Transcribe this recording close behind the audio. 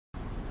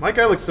My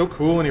guy looks so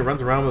cool and he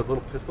runs around with his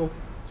little pistol.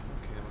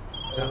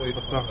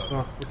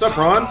 What's up,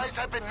 Ron?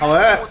 How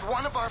that? With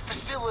one of our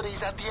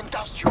facilities at the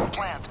industrial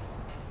plant.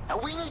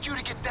 And we need you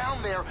to get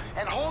down there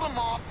and hold them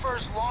off for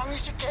as long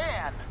as you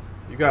can.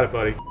 You got it,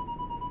 buddy.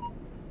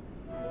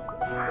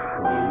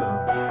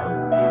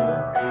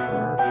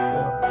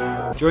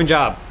 Join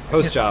job.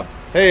 Post job.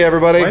 Hey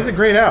everybody. Why is it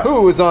grayed out?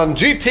 Who is on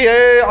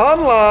GTA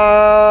Online?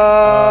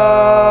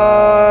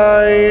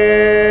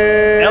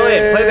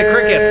 Elliot, play the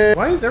crickets.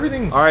 Why is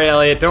everything... Alright,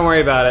 Elliot, don't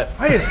worry about it.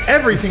 Why is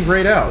everything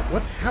grayed out?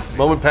 What's happening?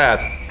 Moment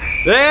passed.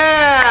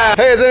 Yeah!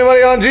 Hey, is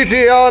anybody on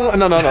GTA Online?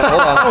 No,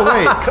 hold on. Oh,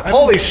 wait.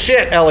 Holy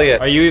shit, Elliot.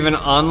 Are you even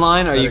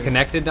online? Are you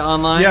connected to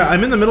online? Yeah,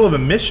 I'm in the middle of a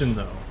mission,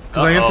 though.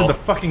 Because I answered the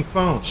fucking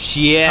phone.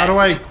 Shit. How do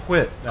I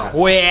quit that?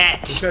 Quit!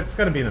 It's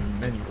gotta be in the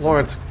menu.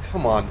 Lawrence,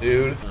 come on,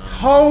 dude.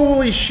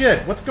 Holy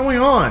shit, what's going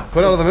on?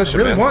 Quit out of the mission,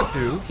 I really man. want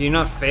to. Can you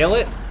not fail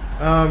it?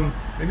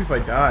 Maybe if I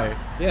die.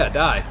 Yeah,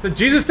 die. So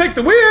Jesus, take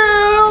the wheel!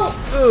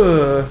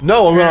 Ugh.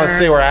 No, I'm gonna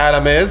say where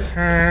Adam is.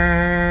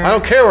 I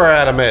don't care where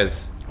Adam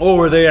is. Oh,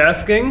 were they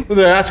asking?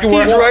 They're asking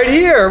where... He's right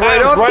here,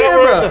 right off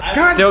camera.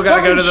 God, Still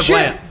gotta go to the fucking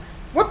plant. shit.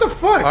 What the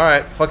fuck?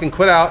 Alright, fucking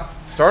quit out.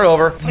 Start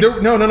over.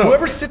 No.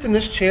 Whoever sits in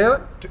this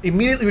chair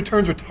immediately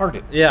returns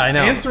retarded. Yeah, I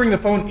know. Answering the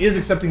phone is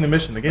accepting the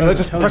mission. The game doesn't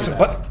Just tell press you a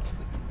that. button.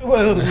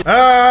 What the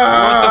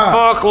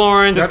Ah! fuck,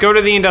 Lauren? Just go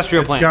to the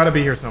industrial It's plant. gotta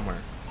be here somewhere.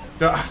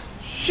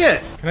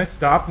 Shit! Can I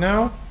stop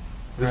now?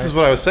 This is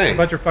what I was saying.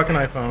 About your fucking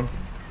iPhone.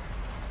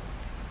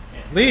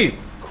 Leave.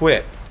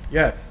 Quit.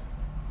 Yes.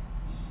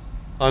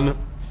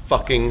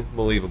 Unfucking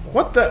believable.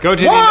 What the? Go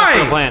to the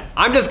industrial plant.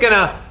 I'm just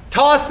gonna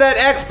toss that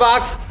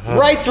Xbox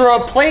right through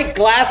a plate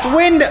glass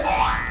window.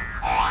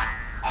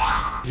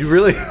 You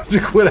really have to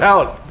quit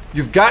out.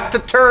 You've got to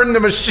turn the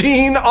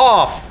machine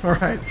off. All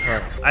right.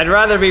 I'd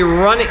rather be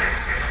running.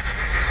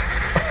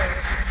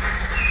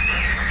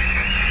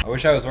 I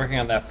wish I was working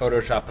on that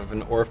Photoshop of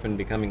an orphan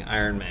becoming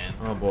Iron Man.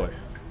 Oh boy.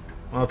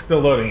 Well, it's still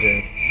loading,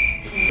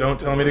 James. Don't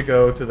tell me to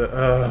go to the.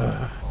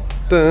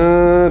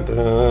 Dun,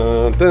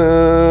 dun,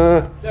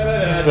 dun.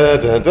 Dun,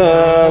 dun,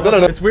 dun,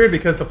 dun. It's weird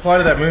because the plot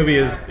of that movie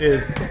is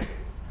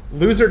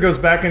loser goes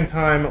back in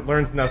time,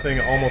 learns nothing,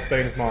 almost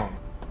bangs mom.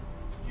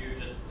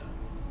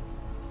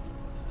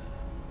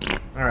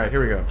 All right,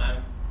 here we go.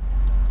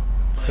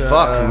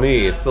 Fuck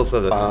me, it still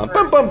says it. Turbine!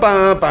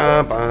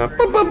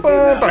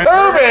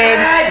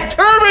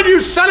 Turbine, you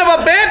son of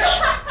a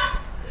bitch!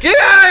 Get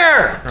out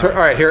of here!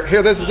 Alright,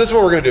 here, this is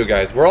what we're gonna do,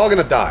 guys. We're all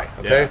gonna die,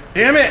 okay?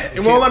 Damn it!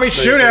 It won't let me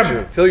shoot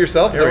him! Kill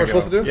yourself? Is that what we're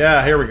supposed to do?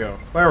 Yeah, here we go.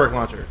 Firework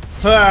launcher.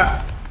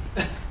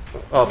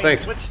 Oh,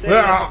 thanks.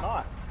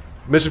 Ah.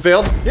 Mission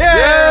failed? Yeah!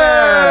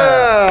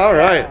 Yeah!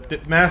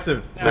 Alright.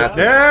 Massive. Massive.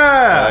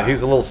 Yeah!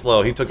 He's a little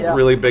slow. He took a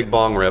really big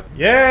bong rip.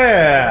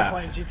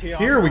 Yeah!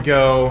 Here we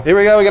go. Here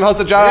we go, we can host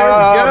a Here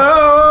job! we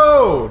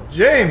go!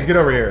 James, get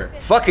over here.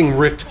 Fucking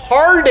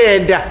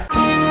retarded!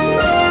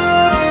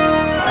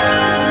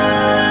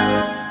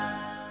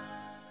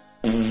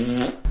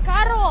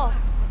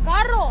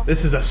 Carro.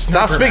 This is a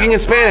Stop sniper speaking map. in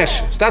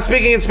Spanish! Stop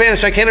speaking in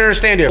Spanish, I can't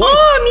understand you.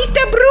 Oh,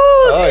 Mr. Bruce!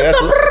 Oh, yeah,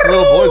 that's a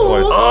little boy's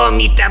voice. Oh,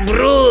 Mr.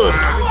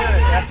 Bruce!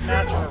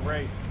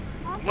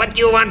 What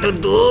do you want to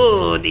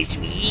do this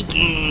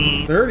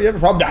weekend? Sir, do you have a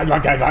problem?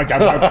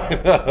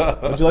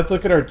 Would you like to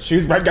look at our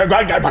shoes?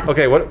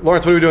 Okay, Lawrence,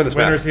 what are we doing this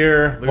map? Winners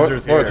here,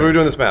 losers here. Lawrence, what are we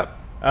doing this map?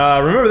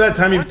 Remember that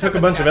time you took a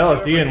bunch of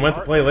LSD and went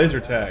to play laser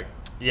tag?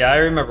 Yeah, I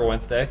remember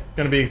Wednesday. It's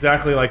gonna be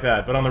exactly like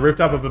that, but on the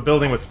rooftop of a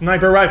building with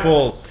sniper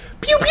rifles.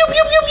 Pew, pew, pew,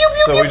 pew, pew,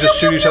 pew, So we just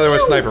shoot each other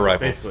with sniper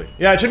rifles. Basically.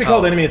 Yeah, it should be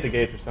called enemy at the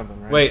gates or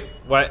something, right? Wait,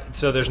 what?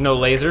 So there's no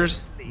lasers?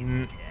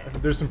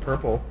 There's some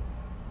purple.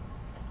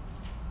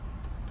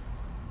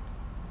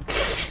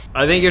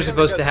 I think you're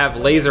supposed to have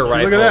laser Look at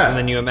rifles that. and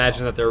then you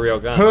imagine that they're real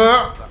guns.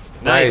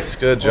 Nice,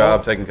 good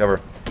job taking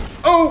cover.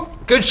 Oh!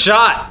 Good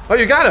shot! Oh,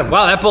 you got him!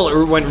 Wow, that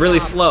bullet went really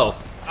slow.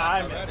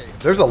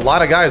 There's a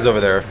lot of guys over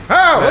there.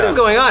 How? What is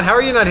going on? How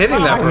are you not hitting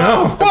that person?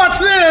 No. Watch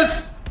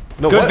this!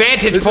 No, Good what?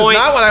 vantage this point.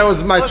 This is not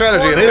what my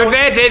strategy. Good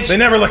vantage! They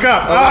never look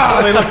up. Ah,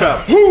 they looked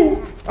up.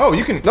 Whoo! Oh,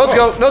 you can. No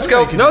scope, no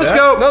scope, No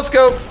scope! no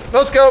scope,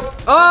 no scope.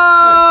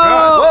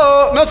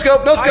 Oh! Whoa, no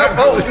scope, no scope.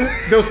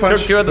 Oh, Ghost punch.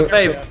 Took two in the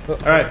face. All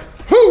right.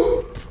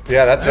 Whoo!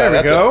 yeah, that's There right. we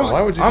That's go. it.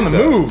 Why would you on do the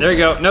that? move? There you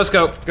go. No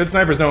scope. Good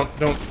snipers don't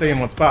stay in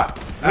one spot.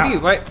 What do you?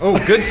 Wait.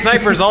 Oh, good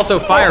snipers also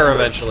fire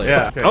eventually.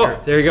 Yeah. Okay, Oh, here.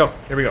 there you go.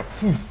 Here we go.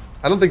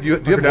 I don't think you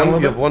do. You have Down a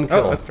one. You little have one bit.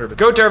 kill. Oh, that's turbid.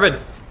 Go, Turbid.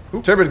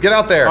 Turbid, get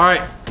out there. All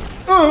right.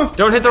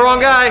 Don't hit the wrong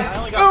guy.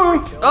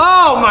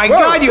 Oh my Whoa.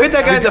 God! You hit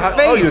that guy in the face.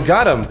 Oh, you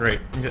got him. Great.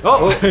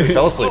 Oh, He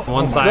fell asleep.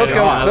 one side. No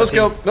scope, another no team.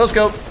 scope, no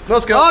scope, no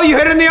scope. Oh, you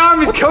hit him in the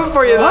arm. He's coming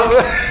for you.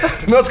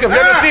 Look. No scope. You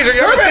have a seizure.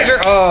 You have a seizure.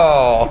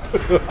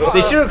 Oh.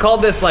 They should have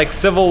called this like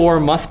Civil War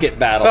musket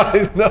battle.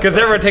 Because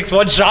everyone takes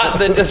one shot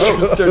and then just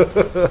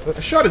I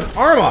shot his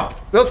arm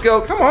off. No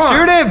scope. Come on.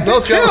 shoot him. No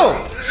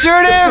scope.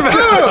 Shoot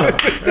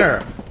him.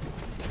 There.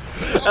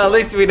 At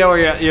least we know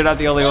you're not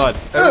the only one.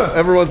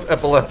 Everyone's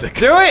epileptic.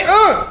 Do it.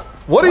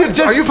 What are you?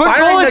 Just Are you put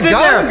firing bullets the in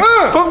gun?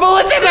 there. Put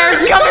bullets in there.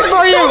 He's coming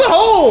for you. the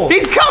hole.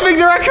 He's coming.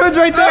 The raccoon's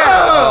right there.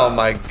 Oh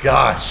my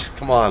gosh!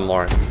 Come on,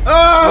 Lawrence.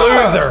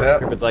 Loser. Yep.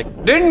 Turbid's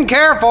like, didn't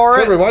care for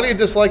it. Turbid, why do you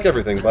dislike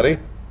everything, buddy?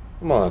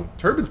 Come on.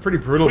 Turbid's pretty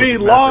brutal. We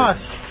with the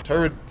lost.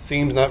 Turbid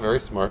seems not very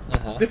smart.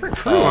 Different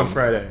crew on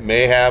Friday.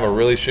 May have a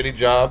really shitty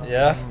job.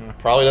 Yeah.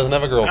 Probably doesn't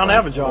have a I girlfriend. don't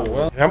have a job.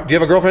 Do you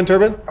have a girlfriend,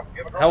 Turbid?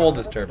 How old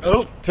is Turbid?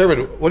 Oh,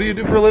 Turbid, what do you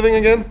do for a living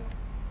again?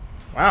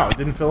 Wow, it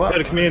didn't fill up. go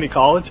to community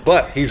college.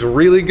 But he's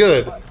really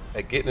good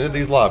at getting into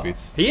these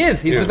lobbies. He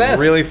is. He's the best.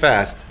 Really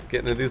fast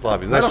getting into these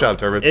lobbies. Nice job,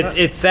 Turbid.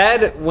 It's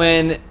sad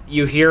when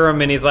you hear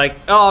him and he's like,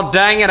 "Oh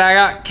dang it, I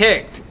got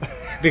kicked,"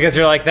 because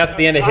you're like, that's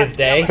the end of his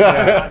day.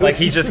 Like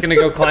he's just gonna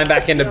go climb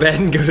back into bed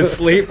and go to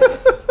sleep.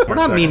 We're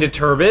not mean to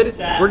Turbid.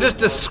 We're just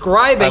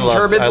describing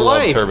Turbid's I love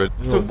life. Turbid.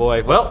 Oh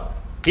boy. Well,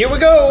 here we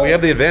go. We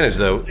have the advantage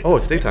though. Oh,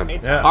 it's daytime.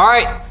 Yeah. All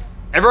right,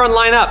 everyone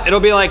line up. It'll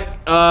be like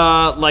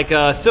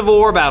a Civil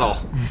War battle.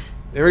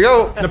 Here we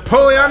go.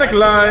 Napoleonic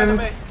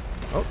lines.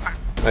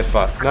 Nice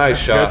shot. Nice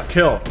shot. Good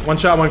kill. One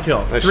shot, one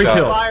kill. Nice 3 shot.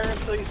 kills. Fire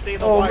until you see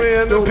the Oh light.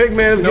 man, the pig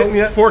man is getting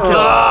you. 4 kills.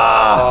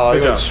 Oh, he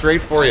Good went job.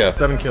 straight for you.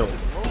 7 kills.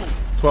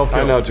 12 kills.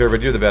 I know,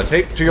 Turbid, you're the best.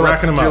 Hey, to your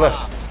left. Racking To them your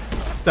up.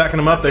 left. Stacking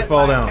them up, they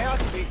fall down. 12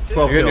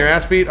 You're getting your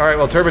kills. ass beat. All right,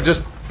 well, Turbid,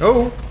 just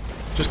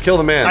kill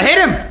the man. I hit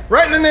him.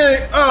 Right in the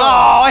neck.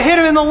 Oh, I hit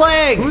him in the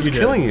leg. Who's You did.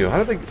 killing you? I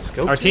don't think it's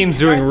scoped. Our team's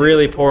doing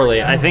really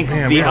poorly. I think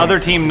man, the we are other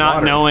team not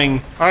slaughtered. knowing.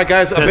 All right,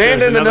 guys, there's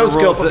abandon the another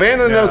no rules scope. that-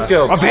 Abandon the no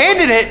scope.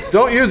 Abandon it.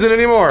 Don't use it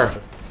anymore.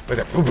 Right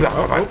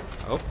there.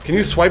 Can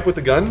you swipe with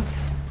the gun?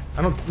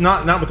 I don't.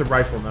 Not with the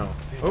rifle. No.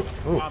 Oh,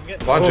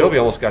 Bon Jovi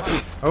almost got you.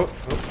 Oh.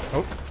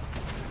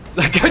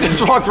 That guy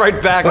just walked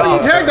right back You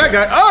off. tagged that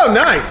guy. Oh,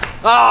 nice.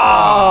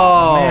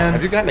 Oh. Man.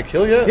 Have you gotten a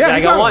kill yet? Yeah, I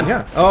he got one.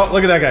 Yeah. Oh,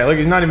 look at that guy. Look,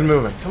 he's not even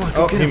moving. Come on.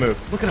 Oh, get he him.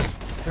 moved. Look at them.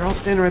 They're all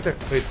standing right there.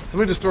 Wait,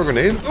 somebody just threw a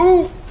grenade?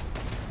 Ooh.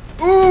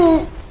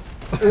 Ooh.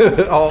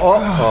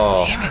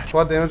 Damn it.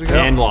 Squad damage again.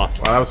 And lost.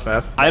 Wow, that was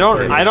fast. I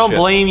don't Shit.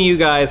 blame you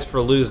guys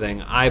for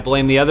losing. I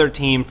blame the other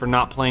team for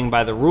not playing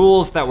by the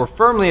rules that were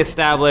firmly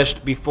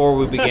established before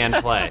we began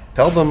play.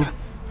 Tell them.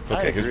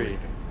 Okay, here's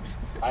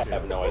I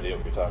have no idea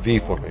what you're talking V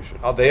formation.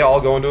 They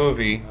all go into a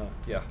V.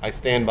 Yeah. I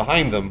stand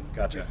behind them.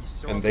 Gotcha.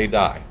 And they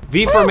die.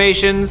 V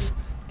formations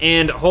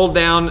and hold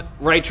down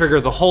right trigger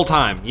the whole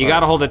time. You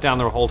gotta hold it down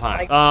the whole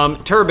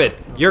time. Turbid,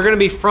 you're gonna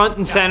be front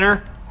and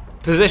center.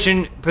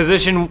 Position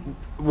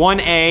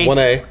 1A.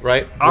 1A,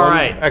 right? All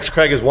right. X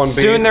Craig is 1B.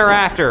 Soon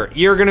thereafter,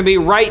 you're gonna be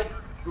right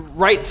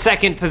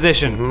second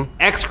position.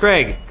 X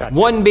Craig,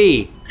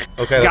 1B.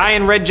 Okay, Guy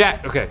in red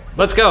jacket. Okay,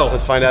 let's go.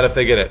 let's find out if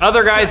they get it.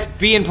 Other guys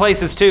be in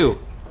places too.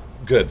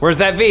 Good. Where's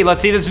that V? Let's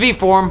see this V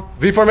form.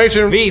 V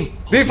formation. V. V Get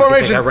that guy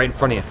formation. right in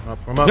front of you.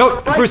 Form up. No,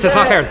 Bruce, that's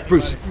not fair.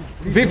 Bruce,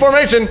 V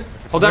formation.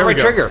 hold down There we right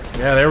go. trigger.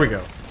 Yeah, there we go.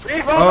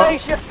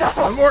 Reformation.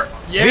 One more.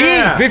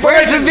 Yeah. V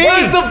Where's formation. the V?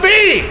 Where's the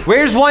V?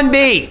 Where's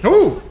 1B?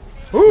 Ooh.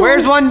 Ooh.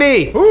 Where's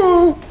 1B?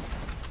 Ooh.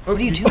 What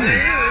are you doing?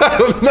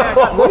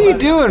 What are you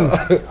doing?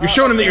 You're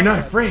showing him that you're not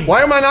afraid.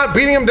 Why am I not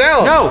beating him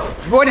down? No.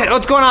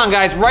 What's going on,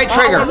 guys? Right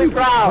trigger.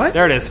 What?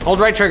 There it is. Hold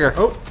right trigger.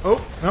 Oh. No.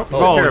 Oh, Take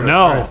care of it. no.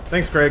 All right.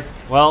 Thanks, Craig.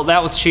 Well,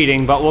 that was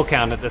cheating, but we'll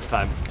count it this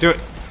time. Do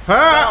it.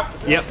 Ah.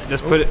 Yep.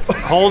 Just put it.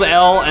 Hold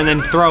L and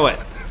then throw it.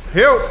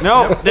 Heel.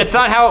 No, that's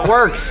not how it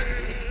works.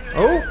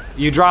 Oh.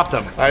 You dropped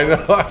them. I know.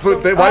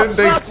 Why didn't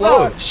they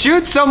explode?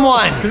 Shoot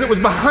someone. Because it was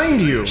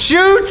behind you.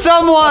 Shoot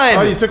someone.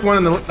 Oh, you took one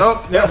in the.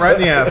 Oh, yeah, right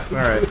in the ass. All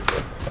right.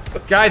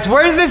 Guys,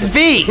 where's this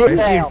V?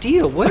 What's your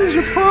deal? What is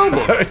your problem?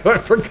 I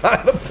forgot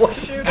how to play.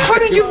 How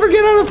did you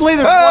forget how to play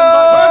this one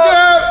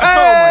Oh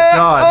my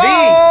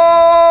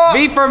God.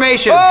 button? V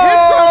formation. Hit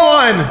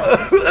someone.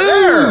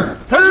 There.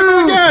 Touch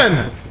him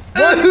again.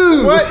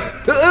 What?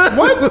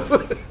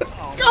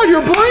 What? God,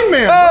 you're a blind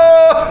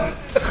man.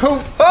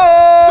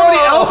 Somebody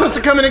else has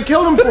to come in and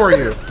kill them for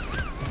you.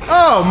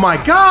 Oh my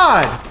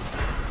God.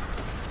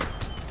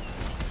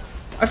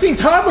 I've seen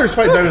toddlers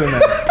fight better than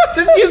that.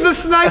 Just use the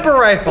sniper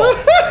rifle.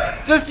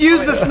 Just use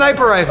the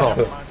sniper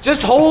rifle.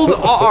 Just hold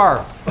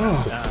R. There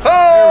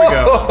we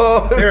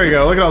go. There we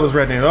go. Look at all those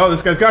red names. Oh,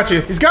 this guy's got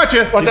you. He's got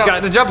you. He's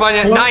got to jump on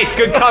you. Nice,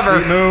 good cover.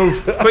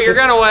 Move. Put your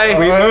gun away.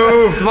 We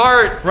move.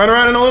 Smart. Run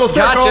around in a little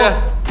circle.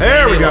 Gotcha.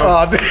 There we go.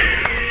 Oh,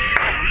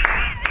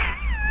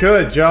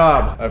 Good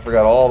job. I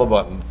forgot all the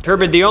buttons.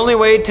 Turbid, the only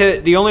way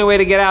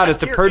to get out is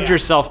to purge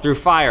yourself through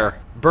fire.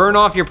 Burn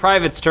off your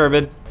privates,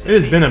 Turbid. It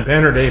has been a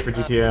banner day for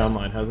GTA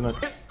Online, hasn't it?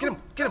 Get him!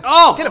 Get him!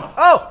 Oh! Get him!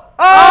 Oh!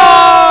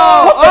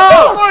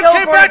 Oh! Lawrence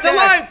came back to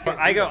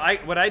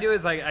life! What I do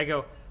is I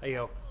go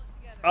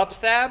up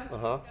stab,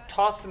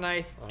 toss the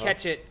knife,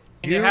 catch it.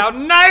 You know how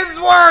knives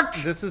work!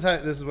 This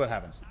is what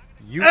happens.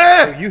 You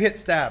Eh! you hit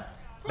stab.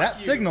 That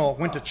signal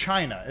went to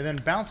China and then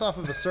bounced off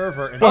of a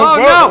server and Oh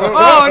no!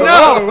 Oh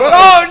no!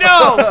 Oh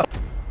no!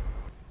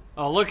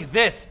 Oh look at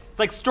this! It's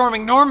like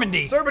storming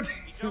Normandy. Jumped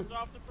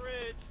off the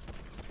bridge.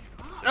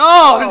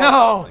 Oh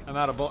no! I'm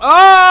out of bullets.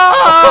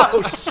 Oh!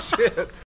 Oh shit!